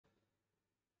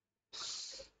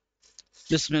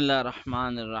Bismillah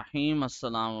Rahman Rahim.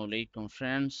 Assalamu alaikum,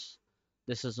 friends.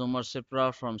 This is Umar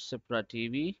Sipra from Sipra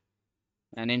TV,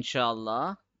 and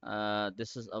inshallah,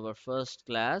 this is our first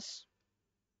class,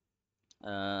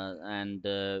 and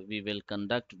we will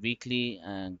conduct weekly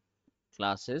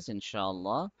classes,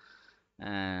 inshallah.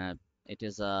 Uh, it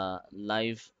is a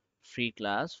live free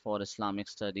class for Islamic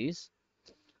studies.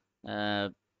 Uh,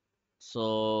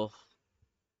 so,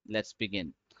 let's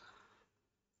begin.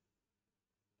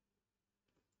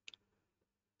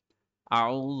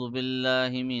 أعوذ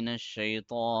بالله من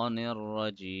الشيطان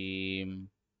الرجيم.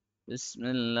 بسم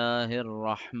الله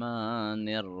الرحمن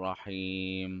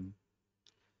الرحيم.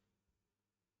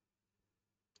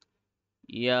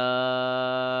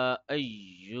 يا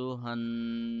أيها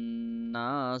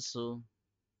الناس.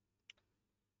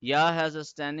 Ya has a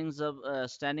standing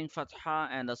fatha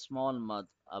and a small mud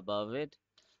above it.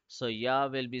 So ya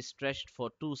will be stretched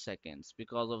for 2 seconds.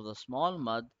 Because of the small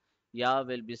mud, ya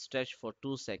will be stretched for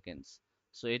 2 seconds.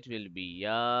 So it will be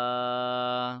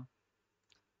ya.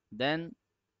 Then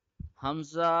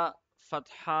Hamza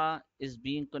Fatha is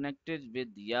being connected with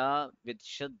Ya with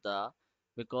Shadda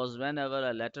because whenever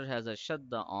a letter has a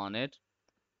Shadda on it,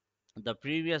 the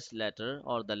previous letter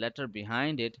or the letter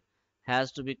behind it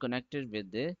has to be connected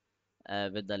with the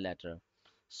letter.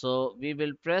 So we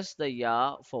will press the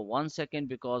Ya for 1 second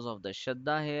because of the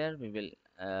Shadda here. We will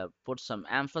put some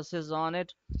emphasis on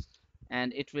it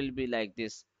and it will be like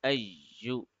this.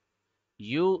 Ayyu.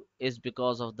 U is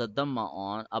because of the Dhamma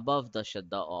on above the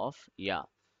Shadda of Ya.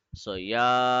 So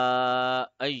Ya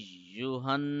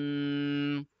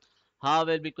ayyuhan. Ha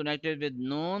will be connected with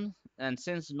Noon, and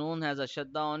since Noon has a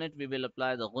Shadda on it, we will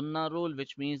apply the Gunna rule,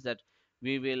 which means that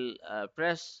we will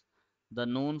press the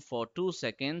Noon for 2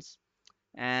 seconds.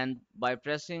 And by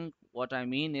pressing, what I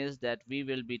mean is that we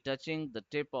will be touching the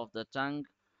tip of the tongue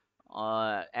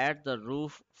at the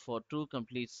roof for 2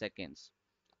 complete seconds.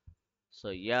 So,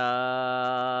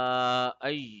 Ya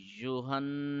ayyuhan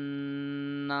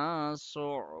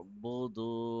nasu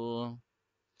budu.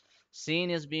 Sin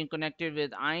is being connected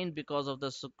with Ain because of the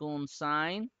Sukoon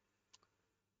sign.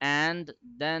 And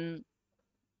then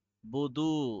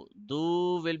Budu.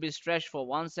 Du will be stretched for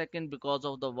 1 second because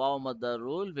of the Waw Madda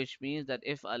rule, which means that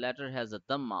if a letter has a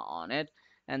Dhamma on it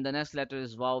and the next letter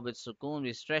is Waw with Sukoon,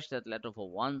 we stretch that letter for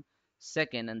 1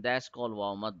 second, and that's called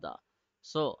Waw Madda.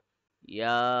 So,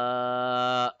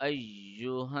 Ya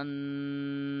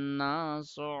ayyuhan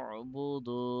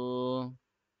nasu'budu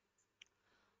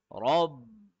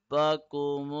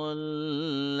rabbakumul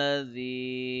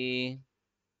ladhi.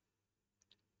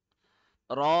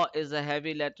 Ra is a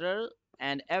heavy letter,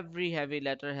 and every heavy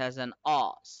letter has an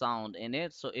A sound in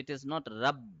it. So it is not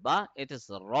Rabba, it is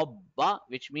Robba,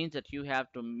 which means that you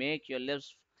have to make your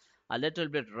lips a little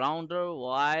bit rounder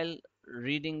while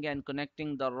reading and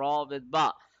connecting the Ra with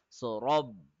Ba. So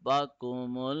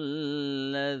Rabbakumul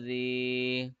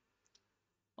ladhi.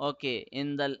 Okay,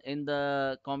 in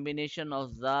the combination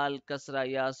of Zal, Kasra,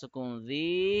 Ya, Sukun,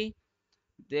 Dhi,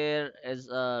 there is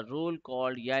a rule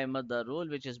called Yaimada rule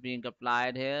which is being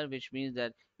applied here, which means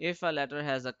that if a letter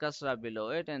has a kasra below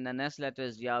it and the next letter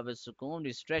is Ya with sukoon,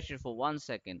 we stretch it for 1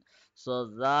 second. So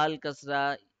Zal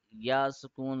kasra Ya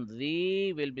sukoon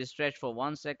Zi will be stretched for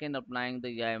 1 second, applying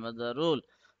the Yaimada rule.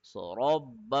 So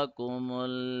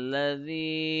Rabbakumul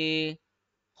ladhi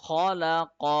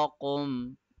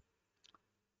khalaqakum.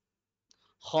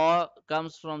 Kha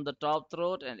comes from the top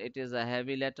throat and it is a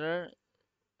heavy letter,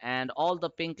 and all the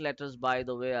pink letters, by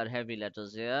the way, are heavy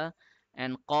letters here.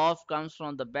 And Qaf comes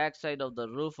from the back side of the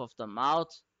roof of the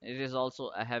mouth. It is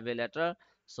also a heavy letter.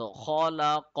 So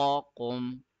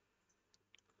khalaqakum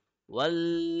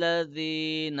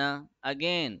walladhina.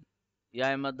 Again,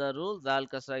 ya madda rule. Zal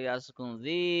kasra yasukun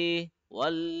dhi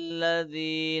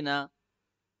walladhina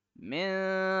min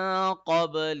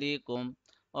qablikum.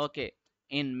 Okay.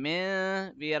 In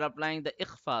min, we are applying the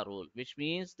ikhfa rule, which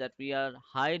means that we are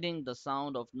hiding the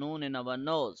sound of noon in our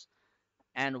nose.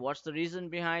 And what's the reason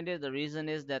behind it? The reason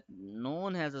is that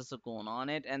noon has a sukoon on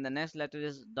it, and the next letter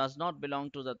is does not belong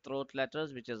to the throat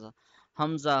letters, which is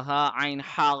hamza, ha, ain,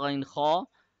 ha, ghain, kha.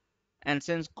 And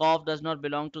since qaf does not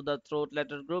belong to the throat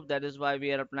letter group, that is why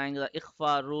we are applying the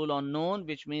ikhfa rule on noon,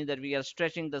 which means that we are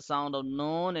stretching the sound of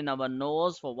noon in our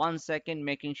nose for 1 second,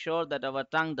 making sure that our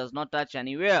tongue does not touch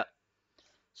anywhere.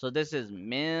 So this is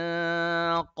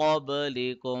min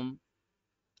qablikum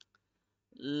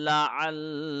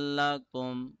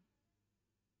la'allakum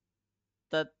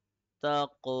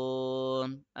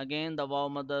tattaqun. Again, the waw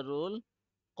mother rule.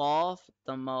 Qaf,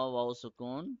 tamma waw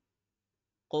sukun.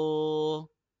 Qu,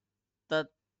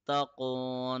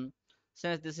 tattaqun.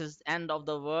 Since this is end of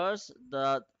the verse,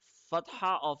 the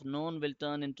fatha of noon will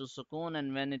turn into sukoon,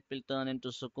 and when it will turn into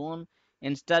sukoon,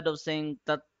 instead of saying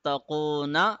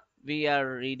tattaquna, we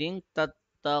are reading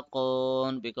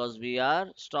tattaqun because we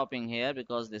are stopping here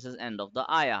because this is end of the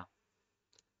ayah.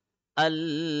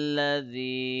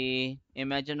 Alladhi,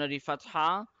 imaginary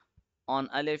fatha on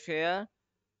alif here.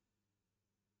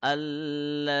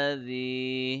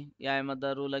 Alladhi, ya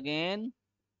madarul again.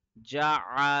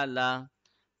 Ja'ala.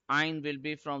 Ain will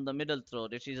be from the middle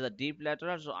throat. It is a deep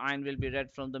letter, so ain will be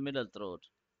read from the middle throat.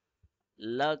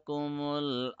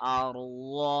 Lakumul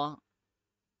arwa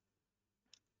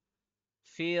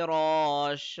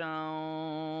firashan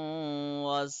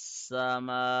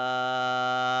was-samaa.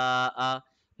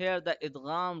 Here the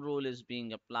idgham rule is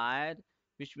being applied,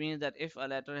 which means that if a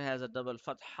letter has a double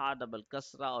fatha, double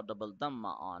kasra, or double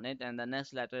dhamma on it, and the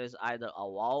next letter is either a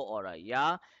waw or a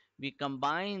ya, we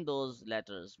combine those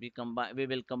letters. We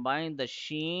will combine the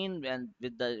sheen and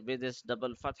with this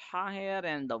double fatha here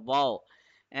and the waw,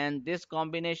 and this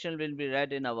combination will be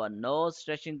read in our nose,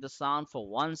 stretching the sound for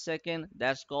 1 second.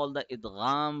 That's called the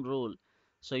idgham rule.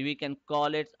 So we can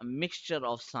call it a mixture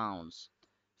of sounds.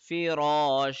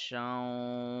 Firashan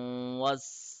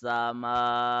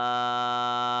was-samaa.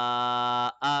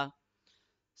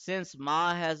 Since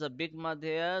ma has a big mud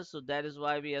here, so that is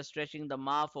why we are stretching the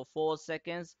ma for 4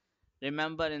 seconds.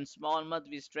 Remember, in small mud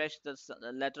we stretch the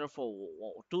letter for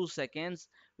 2 seconds,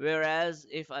 whereas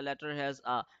if a letter has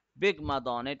a big mud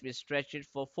on it, we stretch it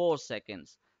for 4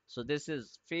 seconds. So this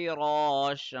is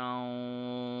firashan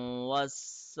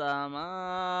was-samaa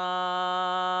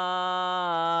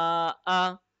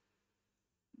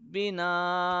binaa.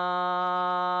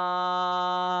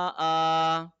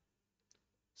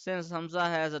 Since Hamza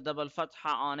has a double fatha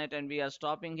on it and we are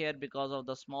stopping here because of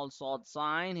the small sod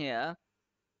sign here,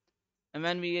 and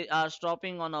when we are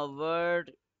stopping on a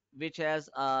word which has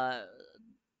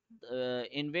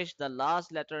in which the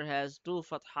last letter has two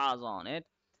fathas on it,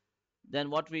 then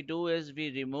what we do is we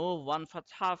remove one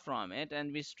fatha from it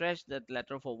and we stretch that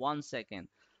letter for 1 second.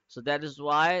 So that is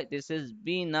why this is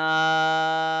bina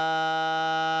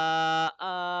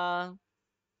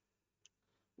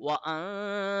wa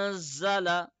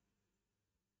anzala.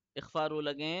 Ikhfarul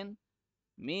again.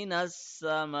 من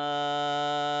السماء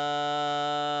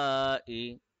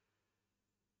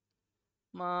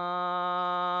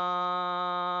ماء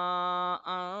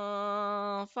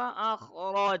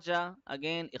فأخرج.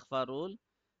 Again ikhfa rule.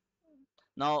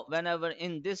 Now whenever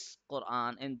in this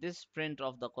Quran, in this print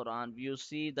of the Quran, you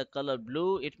see the color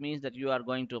blue, it means that you are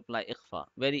going to apply ikhfa.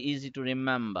 Very easy to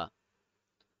remember.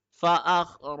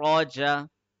 فأخرج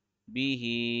به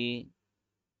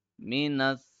من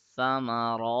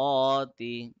الثمرات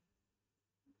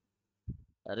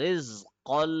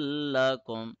rizqan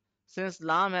lakum. Since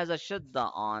lam has a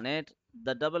shadda on it,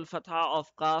 the double fatha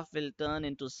of kaf will turn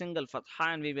into single fatha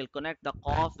and we will connect the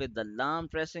qaf with the lam,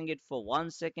 pressing it for 1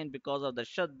 second because of the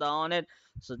shadda on it.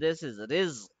 So this is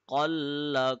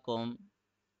rizqan lakum.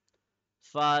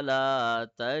 Fala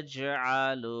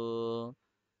taj'alu.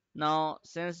 Now,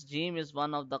 since Jim is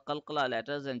one of the Qalqala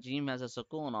letters and Jim has a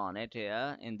sukoon on it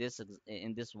here in this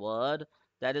word,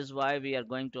 that is why we are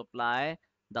going to apply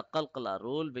the Qalqala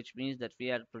rule, which means that we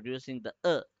are producing the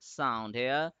sound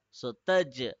here. So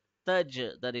taj,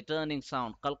 the returning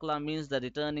sound. Qalqala means the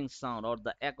returning sound or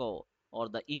the echo or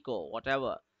the echo,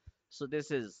 whatever. So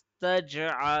this is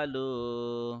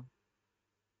taj'alu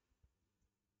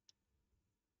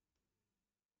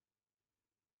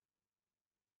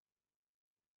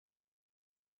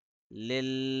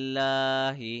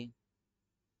lillahi.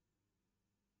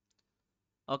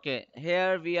 Okay,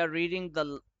 here we are reading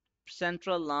the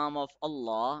central lam of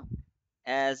Allah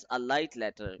as a light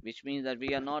letter, which means that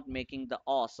we are not making the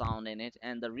aw sound in it.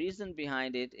 And the reason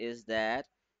behind it is that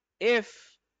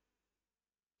if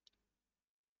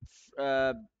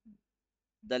uh,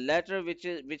 the letter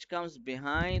which comes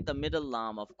behind the middle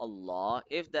lam of Allah,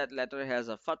 if that letter has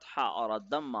a fatha or a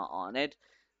dhamma on it,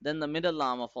 then the middle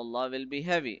lam of Allah will be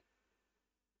heavy.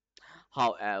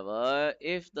 However,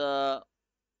 if the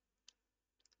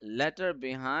letter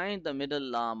behind the middle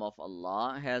lam of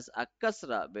Allah has a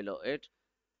kasra below it,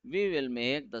 we will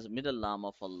make the middle lam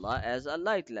of Allah as a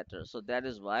light letter. So that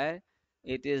is why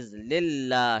it is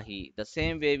lillahi. The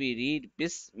same way we read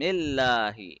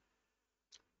bismillahi.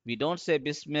 We don't say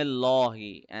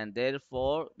bismillahi, and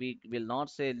therefore we will not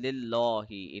say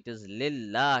lillahi. It is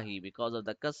lillahi because of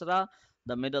the kasra.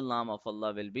 The middle lam of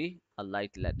Allah will be a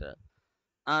light letter.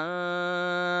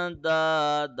 Andadan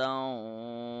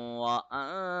wa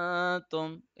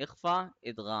antum ikhfa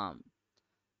idgham.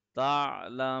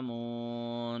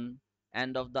 Ta'lamun.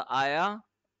 End of the ayah,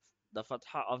 the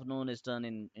fatha of noon is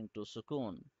turned into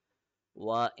sukoon.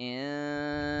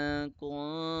 وَإِن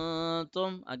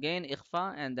كُنتُم, again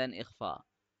ikhfa and then ikhfa.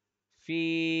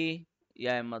 في,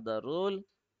 ya mother rule,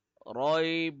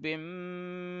 رَيْبٍ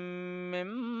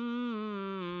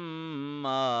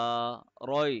مِّمَّا,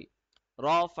 roy,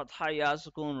 ra fatha ya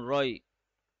sukun, roy.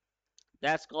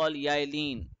 That's called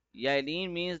yailin.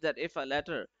 Yailin means that if a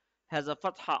letter has a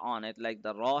fatha on it, like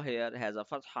the ra here has a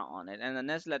fatha on it, and the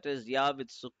next letter is ya with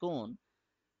sukun,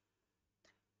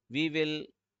 we will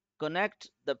connect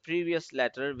the previous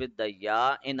letter with the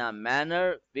ya in a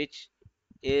manner which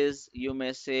is, you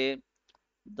may say,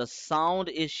 the sound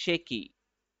is shaky,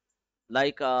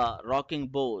 like a rocking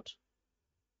boat.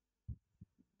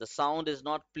 The sound is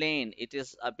not plain, it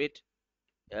is a bit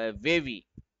wavy,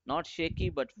 not shaky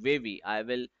but wavy. I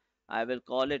will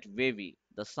call it wavy.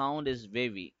 The sound is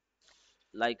wavy,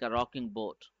 like a rocking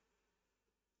boat.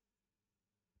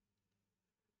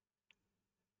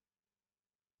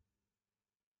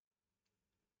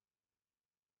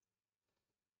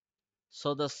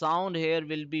 So the sound here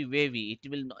will be wavy. It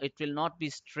will not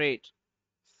be straight.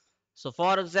 So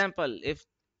for example, if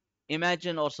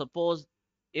imagine or suppose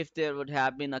if there would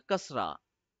have been a kasra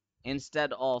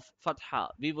instead of fatha,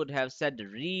 we would have said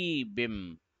re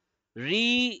bim.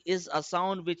 Re is a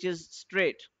sound which is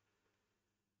straight,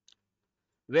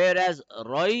 whereas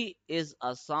roi is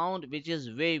a sound which is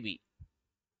wavy.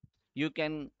 You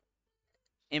can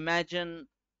imagine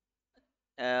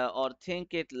or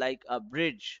think it like a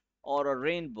bridge or a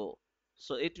rainbow.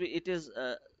 So it is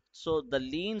so the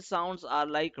lean sounds are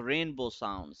like rainbow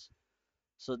sounds.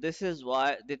 So that is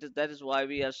why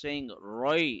we are saying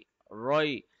Roy,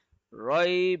 Roy,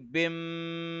 Roy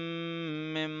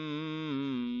Bim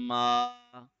Mimma.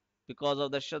 Because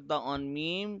of the Shadda on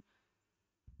Meme,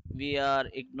 we are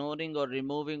ignoring or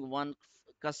removing one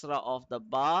kasra of the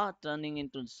ba, turning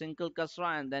into single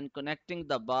kasra, and then connecting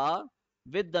the ba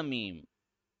with the meme.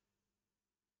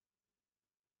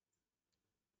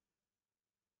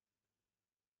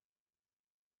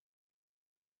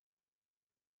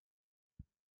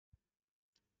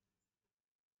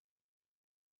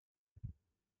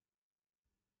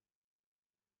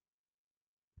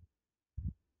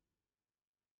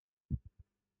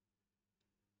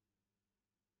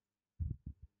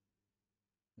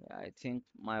 Yeah, I think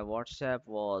my WhatsApp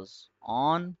was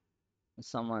on.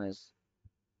 Someone is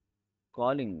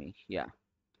calling me. Yeah.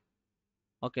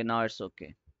 Okay, now it's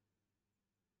okay.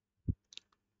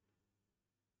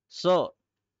 So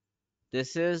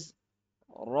this is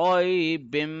Roy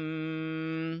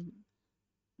Bim.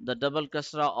 The double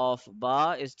kasra of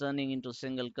ba is turning into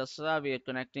single kasra. We are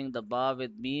connecting the ba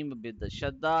with meme with the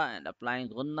shadda and applying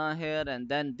gunna here, and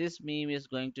then this meme is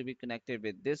going to be connected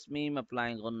with this meme,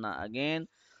 applying gunna again.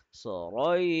 So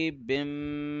Roy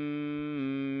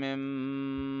Bim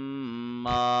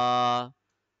Mimma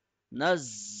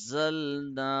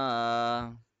Nazzalna.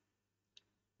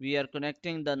 We are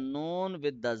connecting the noon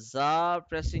with the za,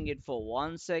 pressing it for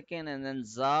 1 second, and then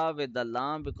za with the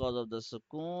lam because of the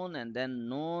sukoon, and then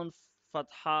noon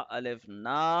fatha alif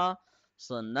na.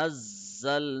 So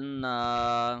nazzalna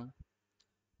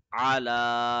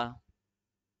ala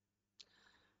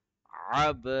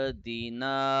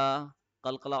abdina.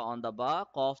 Qalqala on the ba,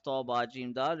 qaf ta ba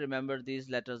jim dal. Remember, these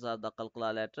letters are the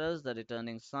qalqala letters, the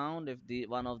returning sound. If the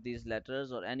one of these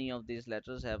letters or any of these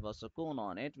letters have a sukoon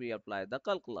on it, we apply the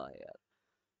qalqala here.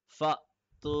 Fa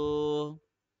to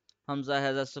Hamza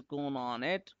has a sukoon on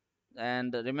it.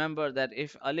 And remember that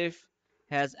if alif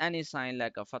has any sign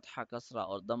like a fatha, kasra,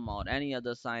 or dhamma, or any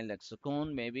other sign like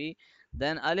sukoon, maybe,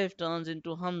 then alif turns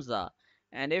into Hamza.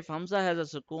 And if Hamza has a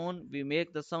sukoon, we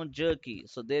make the sound jerky.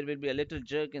 So there will be a little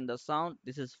jerk in the sound.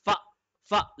 This is fa,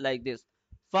 fa, like this.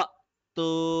 Fa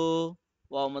to.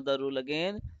 Wow, mother rule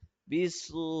again.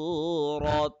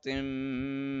 Bisuratim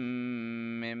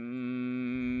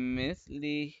mim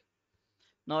mithli.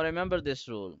 Now remember this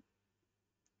rule.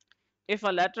 If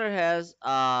a letter has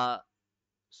a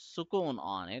sukoon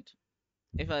on it,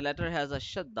 if a letter has a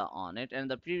shadda on it,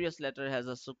 and the previous letter has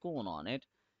a sukoon on it,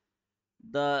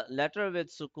 the letter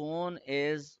with sukoon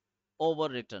is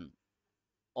overwritten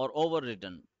or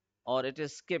overridden, or it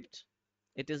is skipped,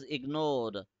 it is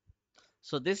ignored.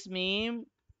 So this meme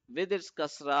with its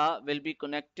kasra will be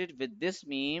connected with this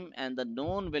meme, and the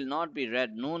noon will not be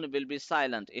read, noon will be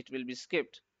silent, it will be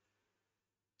skipped.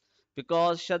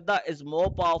 Because shadda is more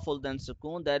powerful than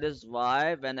sukoon. That is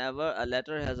why whenever a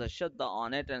letter has a shadda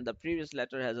on it and the previous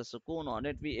letter has a sukoon on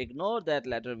it, we ignore that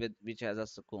letter with which has a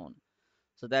sukoon.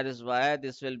 So that is why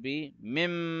this will be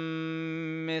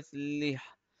mim mithli.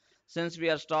 Since we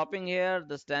are stopping here,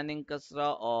 the standing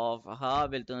kasra of ha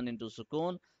will turn into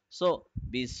sukoon. So,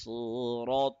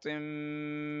 بِصُورَةٍ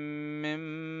مِّن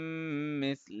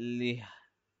مِّثْلِهِ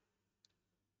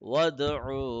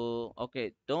وَادْعُوا.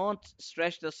 Okay, don't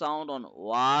stretch the sound on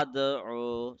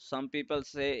وَادْعُوا. Some people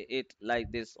say it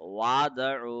like this,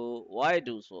 وَادْعُوا. Why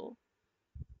do so?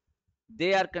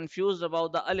 They are confused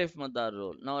about the alif madda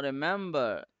rule. Now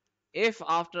remember, if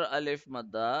after alif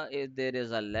madda if there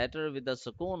is a letter with a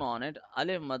sukoon on it,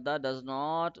 alif madda does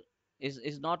not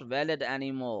is not valid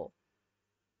anymore.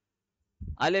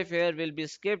 Alif here will be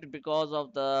skipped because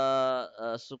of the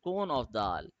sukoon of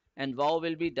dal, and waw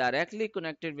will be directly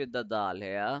connected with the dal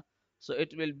here. So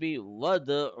it will be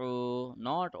wad'u,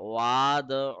 not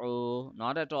wad'u,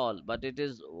 not at all, but it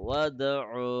is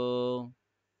wad'u.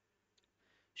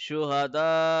 شهداءكم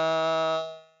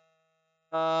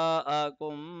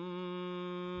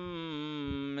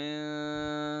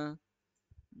من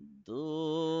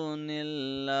دون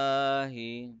الله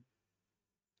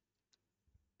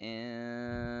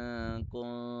إن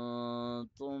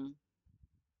كنتم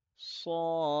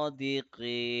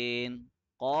صادقين.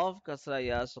 Qaf, kasra,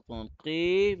 ya, sukun,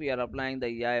 qi. We are applying the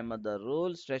ya mother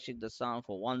rule, stretching the sound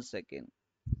for 1 second.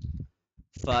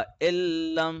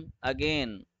 Fa'illam,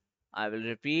 again, I will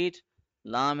repeat.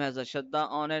 Lam has a shadda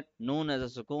on it, noon has a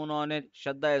sukoon on it.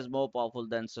 Shadda is more powerful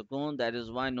than sukoon, that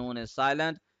is why noon is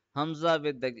silent. Hamza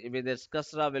with its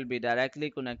kasra will be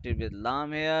directly connected with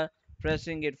lam here.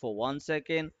 Pressing it for 1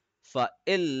 second.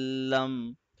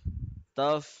 Fa'illam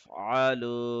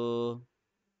taf'alu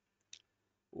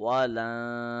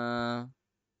wala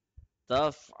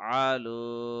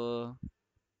taf'alu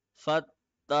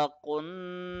فاتقوا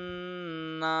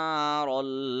النار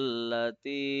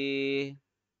التي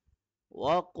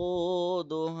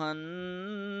وقودها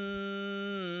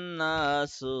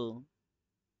الناس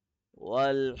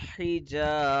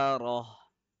والحجارة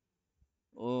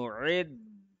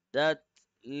أعدت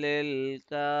للكافرين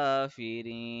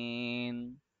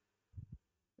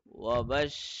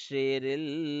وبشر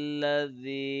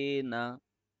الذين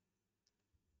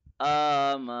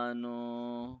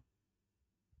آمنوا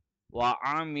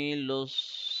وعملوا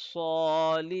الصالحات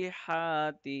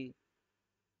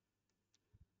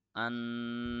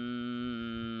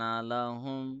أن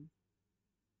لهم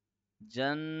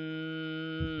جنات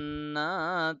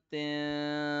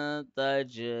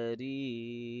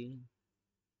تجري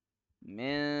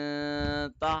من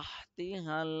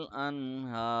تحتها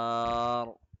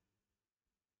الأنهار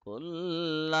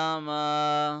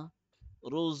كلما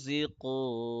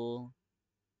رزقوا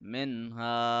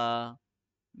منها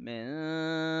من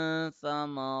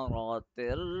ثمرات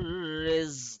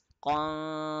رزقا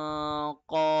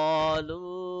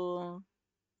قالوا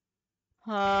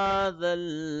هذا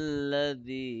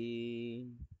الذي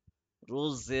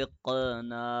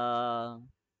رزقنا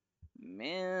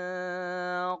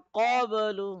من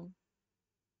قبل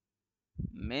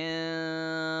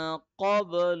من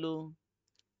قبل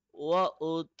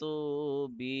وأتوا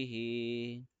به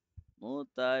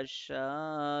متشابها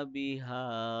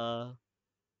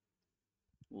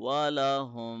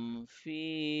ولهم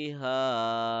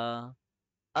فيها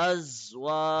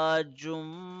أزواج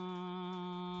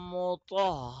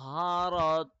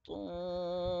مطهرة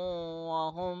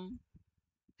وهم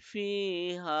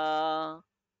فيها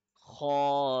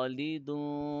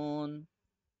خالدون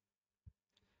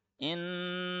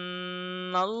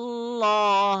إن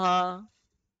الله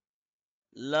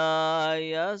لا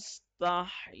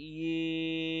يستحيي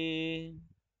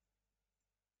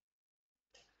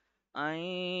أن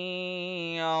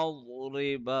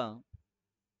يضرب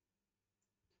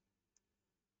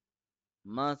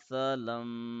مثلا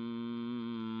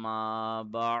ما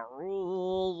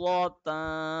بعوضة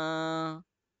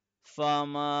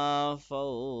فما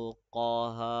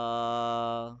فوقها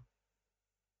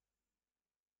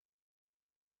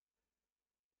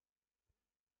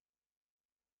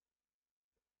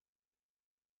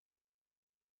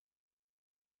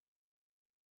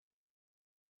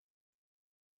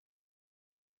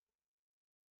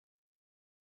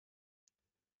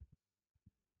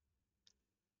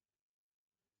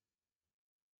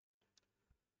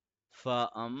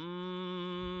فأما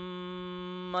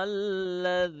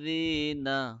الذين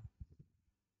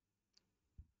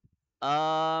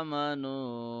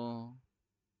آمنوا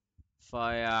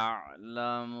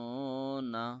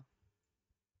فيعلمون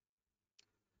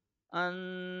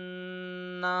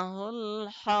أنه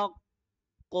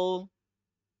الحق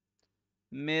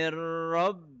من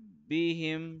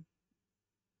ربهم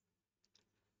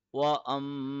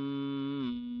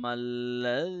وأما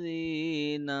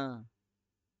الذين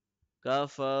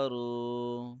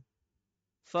كفروا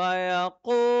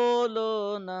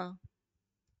فيقولون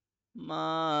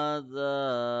ماذا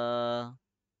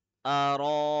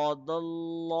أراد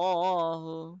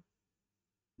الله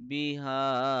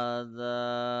بهذا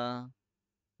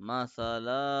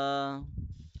مثلا.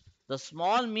 The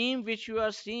small meme which you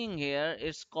are seeing here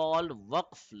is called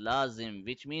waqf lazim,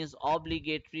 which means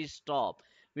obligatory stop,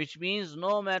 which means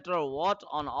no matter what,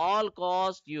 on all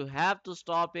cost, you have to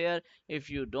stop here. If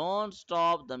you don't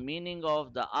stop, the meaning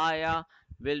of the ayah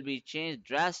will be changed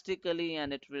drastically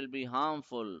and it will be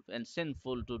harmful and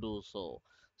sinful to do so.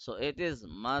 So it is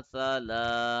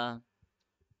mathala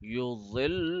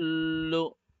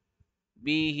yudhillu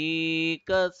به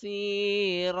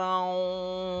كثيرا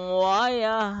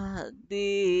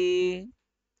ويهدي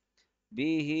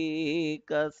به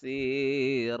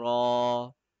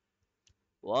كثيرا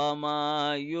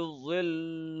وما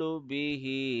يضل به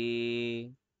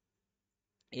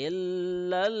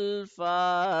إلا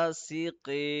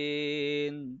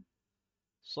الفاسقين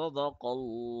صدق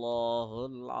الله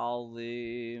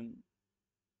العظيم.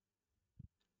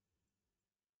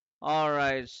 All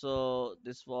right, so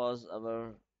this was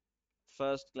our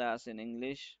first class in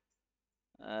English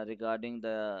regarding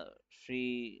the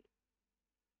free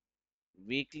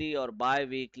weekly or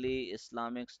bi-weekly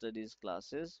Islamic studies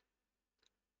classes.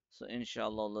 So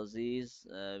inshallah Aziz,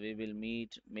 we will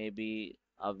meet maybe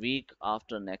a week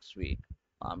after next week,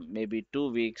 maybe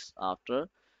 2 weeks after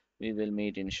we will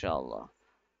meet inshallah.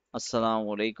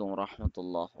 Assalamu alaikum wa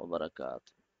rahmatullah wa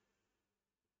barakatuh.